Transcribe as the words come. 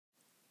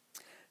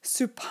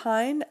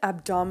Supine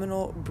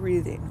abdominal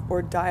breathing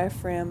or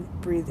diaphragm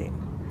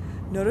breathing.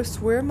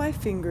 Notice where my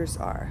fingers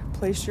are.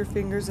 Place your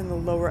fingers in the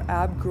lower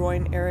ab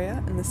groin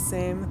area in the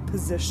same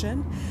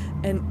position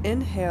and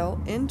inhale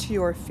into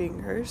your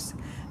fingers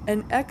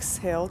and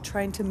exhale,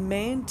 trying to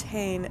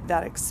maintain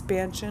that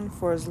expansion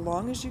for as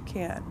long as you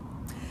can.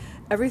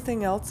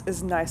 Everything else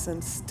is nice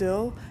and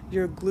still.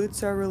 Your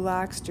glutes are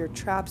relaxed, your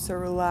traps are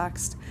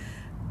relaxed.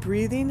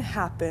 Breathing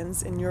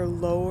happens in your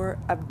lower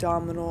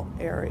abdominal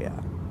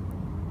area.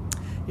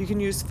 You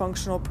can use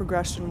functional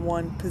progression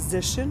 1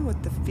 position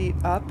with the feet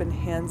up and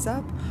hands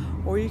up,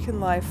 or you can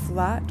lie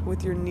flat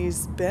with your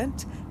knees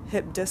bent,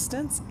 hip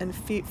distance, and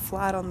feet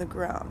flat on the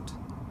ground.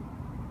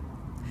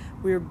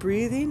 We are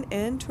breathing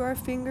into our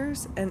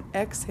fingers and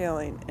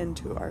exhaling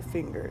into our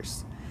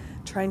fingers.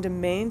 Trying to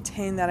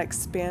maintain that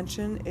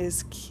expansion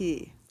is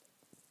key.